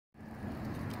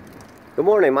Good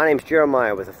morning, my name is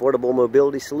Jeremiah with Affordable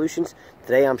Mobility Solutions.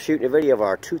 Today I'm shooting a video of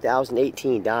our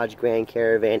 2018 Dodge Grand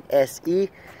Caravan SE.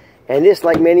 And this,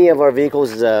 like many of our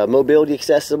vehicles, is a mobility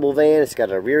accessible van. It's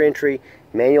got a rear entry,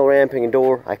 manual ramping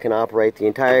door. I can operate the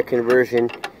entire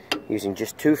conversion using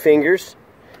just 2 fingers.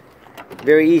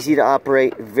 Very easy to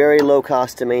operate, very low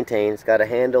cost to maintain. It's got a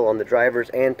handle on the driver's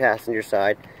and passenger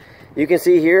side. You can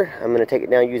see here, I'm going to take it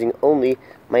down using only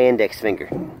my index finger.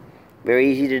 Very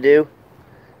easy to do.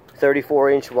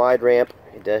 34-inch wide ramp.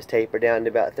 It does taper down to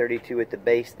about 32 at the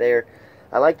base there.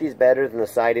 I like these better than the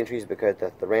side entries because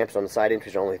the ramps on the side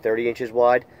entries are only 30 inches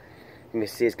wide. You can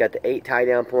see it's got the 8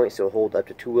 tie-down points, so it'll hold up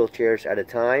to 2 wheelchairs at a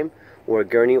time, or a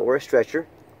gurney or a stretcher.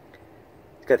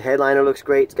 It's got the headliner, looks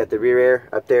great. It's got the rear air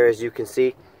up there, as you can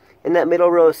see. In that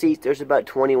middle row of seats, there's about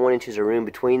 21 inches of room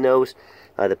between those.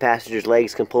 The passenger's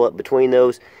legs can pull up between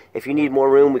those. If you need more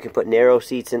room, we can put narrow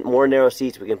seats in. More narrow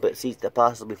seats, we can put seats that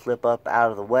possibly flip up out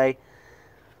of the way.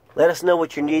 Let us know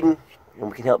what you're needing,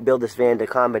 and we can help build this van to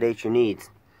accommodate your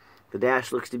needs. The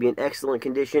dash looks to be in excellent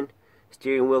condition.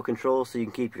 Steering wheel controls so you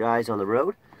can keep your eyes on the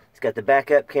road. It's got the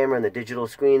backup camera and the digital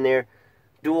screen there.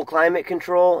 Dual climate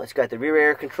control. It's got the rear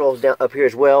air controls down up here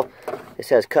as well. This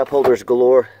has cup holders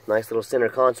galore. Nice little center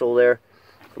console there.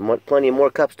 Plenty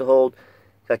more cups to hold.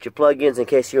 Got your plug-ins in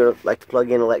case you like to plug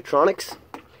in electronics.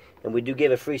 And we do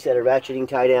give a free set of ratcheting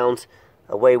tie-downs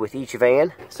away with each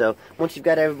van. So once you've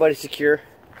got everybody secure,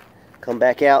 come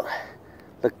back out.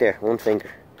 Look there, 1 finger.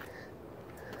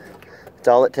 That's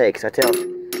all it takes. I tell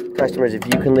customers, if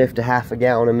you can lift a half a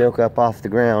gallon of milk up off the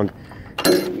ground,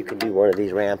 you can do one of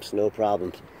these ramps, no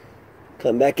problems.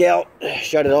 Come back out,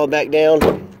 shut it all back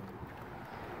down.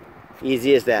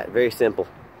 Easy as that, very simple.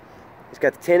 It's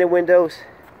got the tinted windows.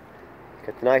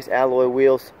 Got the nice alloy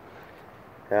wheels.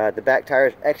 The back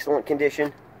tires, excellent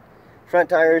condition. Front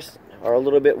tires are a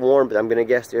little bit worn, but I'm going to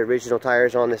guess they're original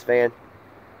tires on this van.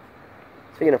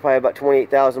 So you know, probably about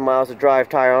 28,000 miles of drive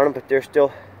tire on them, but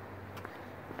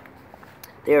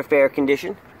they're fair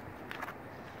condition.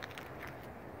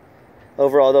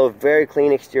 Overall, though, very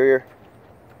clean exterior.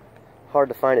 Hard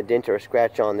to find a dent or a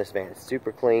scratch on this van. It's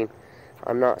super clean.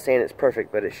 I'm not saying it's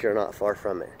perfect, but it's sure not far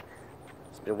from it.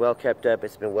 It's been well kept up.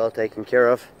 It's been well taken care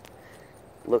of.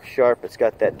 Looks sharp. It's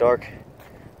got that dark,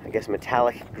 I guess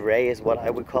metallic gray is what I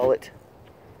would call it.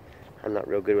 I'm not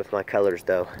real good with my colors,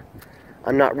 though.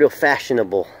 I'm not real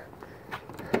fashionable.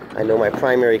 I know my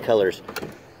primary colors.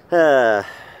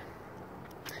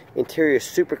 Interior is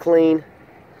super clean.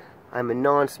 I'm a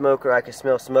non-smoker. I can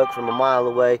smell smoke from a mile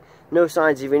away. No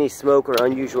signs of any smoke or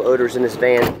unusual odors in this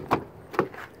van.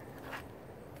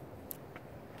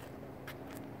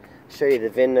 Show you the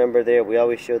VIN number there. We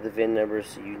always show the VIN numbers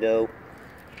so you know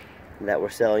that we're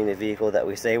selling the vehicle that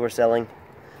we say we're selling.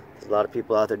 There's a lot of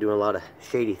people out there doing a lot of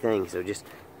shady things, so just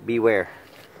beware.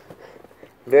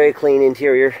 Very clean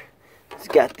interior. It's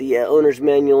got the owner's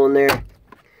manual in there.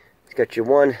 It's got your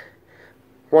one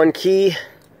key.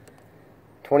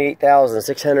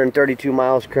 28,632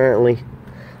 miles currently.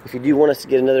 If you do want us to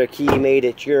get another key made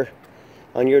at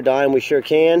on your dime, we sure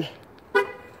can.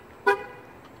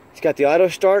 It's got the auto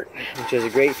start, which is a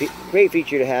great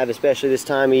feature to have, especially this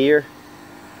time of year.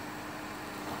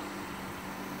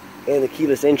 And the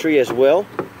keyless entry as well.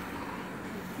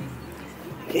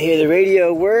 You can hear the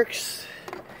radio works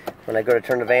when I go to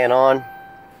turn the van on.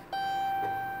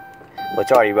 Well,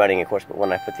 it's already running, of course, but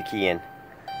when I put the key in.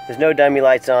 There's no dummy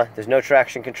lights on. There's no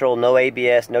traction control, no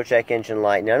ABS, no check engine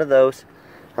light, none of those.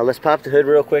 Now let's pop the hood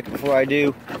real quick before I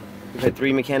do. We've had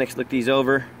 3 mechanics look these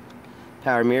over.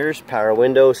 Power mirrors, power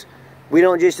windows. We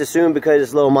don't just assume because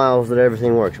it's low miles that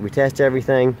everything works. We test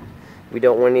everything. We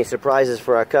don't want any surprises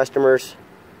for our customers.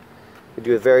 We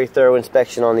do a very thorough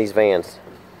inspection on these vans.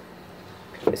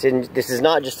 This is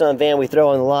not just some van we throw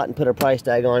on the lot and put a price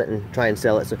tag on it and try and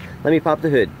sell it. So let me pop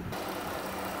the hood.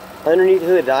 Underneath the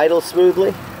hood, it idles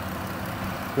smoothly.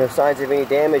 No signs of any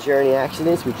damage or any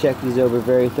accidents. We check these over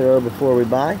very thorough before we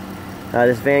buy.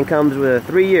 This van comes with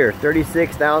a 3-year,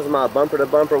 36,000 mile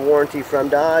bumper-to-bumper warranty from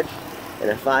Dodge and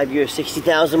a 5-year,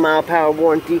 60,000 mile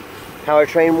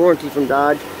powertrain warranty from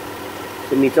Dodge.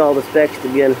 It meets all the specs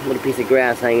to be on a little piece of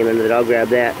grass hanging under it. I'll grab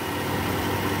that.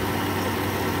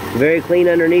 Very clean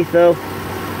underneath, though.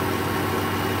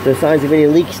 No signs of any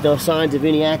leaks, no signs of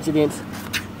any accidents.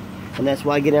 And that's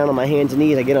why I get down on my hands and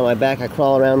knees. I get on my back, I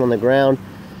crawl around on the ground.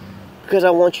 Because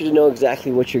I want you to know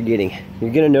exactly what you're getting.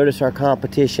 You're going to notice our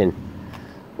competition.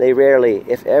 They rarely,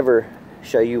 if ever,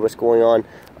 show you what's going on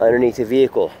underneath the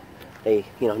vehicle. They,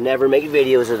 never make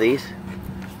videos of these.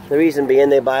 The reason being,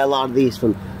 they buy a lot of these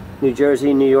from New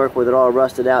Jersey, New York, where they're all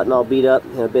rusted out and all beat up.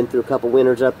 I've been through a couple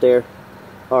winters up there,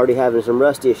 already having some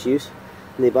rust issues.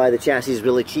 and they buy the chassis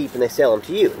really cheap and they sell them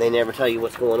to you. They never tell you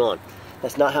what's going on.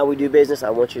 That's not how we do business.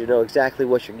 I want you to know exactly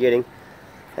what you're getting.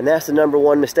 And that's the number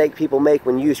one mistake people make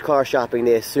when used car shopping.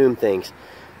 They assume things.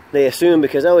 They assume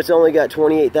because, oh, it's only got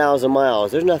 28,000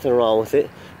 miles. There's nothing wrong with it.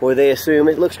 Or they assume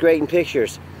it looks great in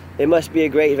pictures. It must be a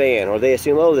great van. Or they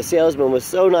assume, oh, the salesman was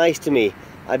so nice to me.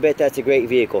 I bet that's a great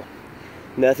vehicle.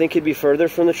 Nothing could be further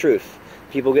from the truth.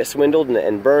 People get swindled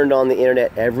and burned on the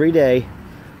internet every day.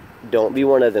 Don't be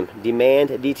one of them.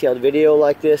 Demand a detailed video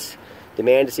like this.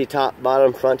 Demand to see top,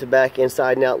 bottom, front to back,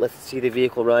 inside and out. Let's see the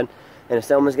vehicle run. And if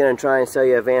someone's going to try and sell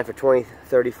you a van for $20,000,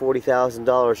 $30,000,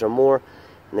 $40,000 or more,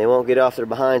 and they won't get off their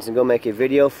behinds and go make a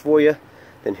video for you,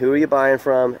 then who are you buying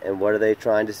from and what are they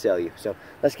trying to sell you? So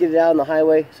let's get it out on the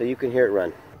highway so you can hear it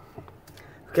run.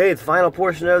 Okay, the final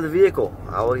portion of the vehicle.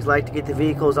 I always like to get the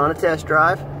vehicles on a test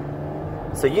drive,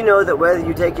 so you know that whether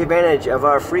you take advantage of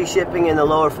our free shipping in the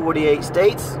lower 48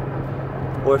 states,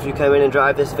 or if you come in and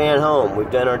drive this van home,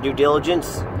 we've done our due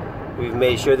diligence. We've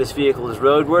made sure this vehicle is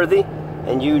roadworthy,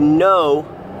 and you know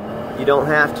you don't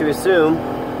have to assume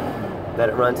that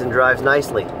it runs and drives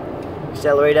nicely.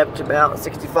 Accelerate up to about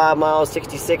 65 miles,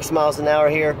 66 miles an hour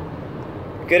here.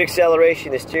 Good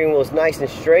acceleration. The steering wheel is nice and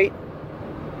straight.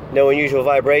 No unusual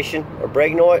vibration or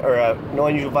brake noise, or no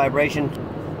unusual vibration.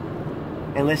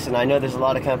 And listen, I know there's a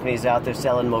lot of companies out there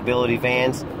selling mobility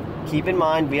vans. Keep in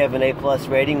mind, we have an A+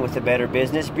 rating with the Better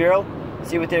Business Bureau.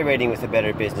 See what their rating with the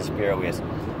Better Business Bureau is.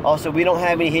 Also, we don't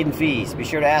have any hidden fees. Be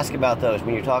sure to ask about those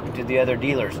when you're talking to the other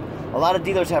dealers. A lot of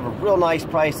dealers have a real nice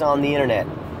price on the internet.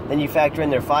 Then you factor in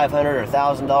their $500 or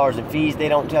 $1,000 in fees they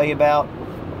don't tell you about.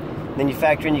 Then you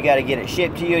factor in you got to get it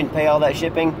shipped to you and pay all that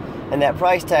shipping. And that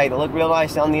price tag that looked real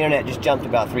nice on the internet just jumped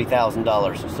about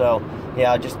 $3,000. So,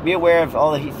 yeah, just be aware of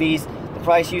all the fees. The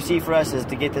price you see for us is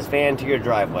to get this van to your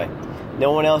driveway.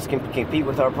 No one else can compete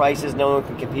with our prices. No one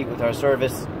can compete with our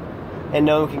service. And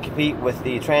no one can compete with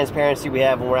the transparency we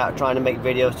have when we're out trying to make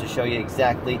videos to show you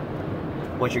exactly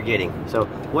what you're getting. So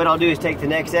what I'll do is take the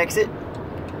next exit.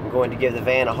 I'm going to give the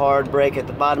van a hard brake at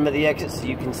the bottom of the exit so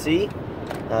you can see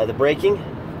the braking.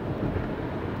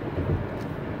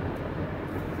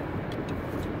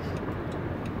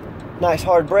 Nice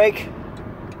hard brake.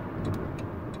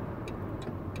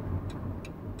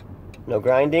 No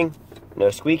grinding, no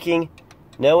squeaking,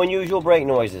 no unusual brake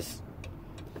noises.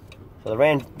 So the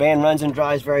van runs and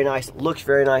drives very nice, looks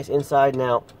very nice inside and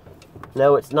out.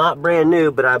 No, it's not brand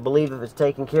new, but I believe if it's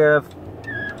taken care of.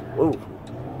 Ooh,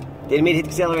 didn't mean to hit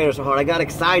the accelerator so hard. I got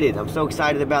excited. I'm so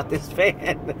excited about this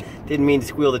van. Didn't mean to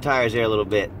squeal the tires there a little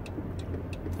bit.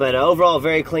 But overall,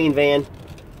 very clean van.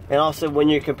 And also, when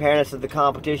you're comparing us to the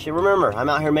competition, remember, I'm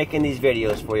out here making these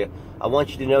videos for you. I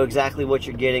want you to know exactly what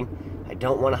you're getting. I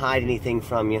don't want to hide anything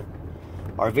from you.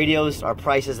 Our videos, our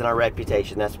prices, and our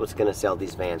reputation, that's what's going to sell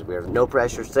these vans. We have no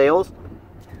pressure sales.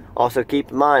 Also,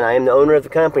 keep in mind, I am the owner of the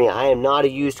company. I am not a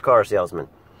used car salesman.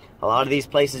 A lot of these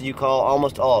places you call,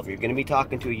 almost all of you, you're going to be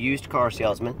talking to a used car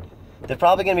salesman. They're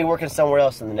probably going to be working somewhere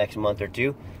else in the next month or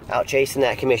two, out chasing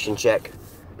that commission check.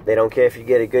 They don't care if you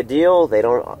get a good deal. They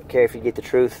don't care if you get the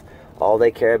truth. All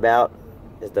they care about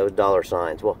is those dollar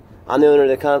signs. Well, I'm the owner of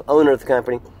the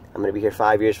company. I'm going to be here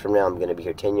 5 years from now. I'm going to be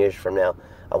here 10 years from now.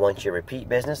 I want you to repeat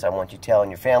business. I want you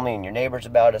telling your family and your neighbors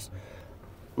about us.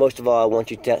 Most of all, I want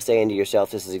you saying to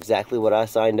yourself, this is exactly what I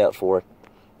signed up for.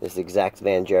 This is the exact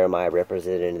van Jeremiah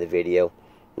represented in the video.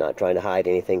 Not trying to hide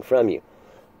anything from you.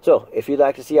 So, if you'd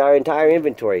like to see our entire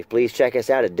inventory, please check us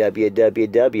out at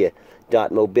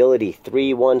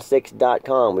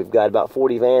www.mobility316.com. We've got about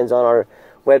 40 vans on our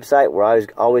website. We're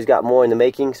always got more in the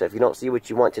making. So if you don't see what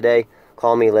you want today,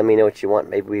 call me, let me know what you want.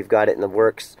 Maybe we've got it in the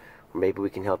works, or maybe we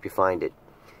can help you find it.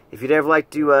 If you'd ever like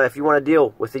to, if you want to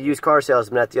deal with the used car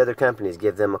salesman at the other companies,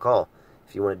 give them a call.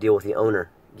 If you want to deal with the owner,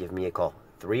 give me a call.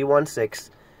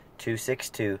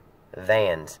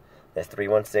 316-262-VANS. That's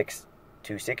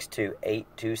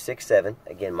 316-262-8267.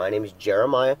 Again, my name is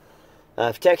Jeremiah.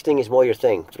 If texting is more your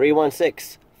thing,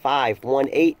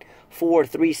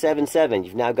 316-518-4377.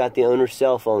 You've now got the owner's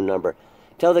cell phone number.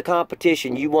 Tell the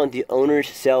competition you want the owner's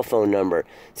cell phone number.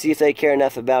 See if they care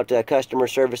enough about customer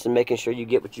service and making sure you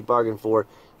get what you bargained for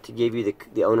to give you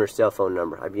the owner's cell phone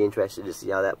number. I'd be interested to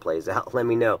see how that plays out. Let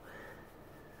me know.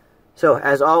 So,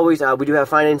 as always, we do have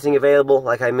financing available.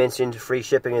 Like I mentioned, free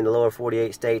shipping in the lower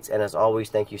 48 states. And as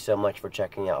always, thank you so much for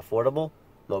checking out Affordable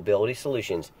Mobility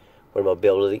Solutions, where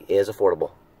mobility is affordable.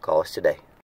 Call us today.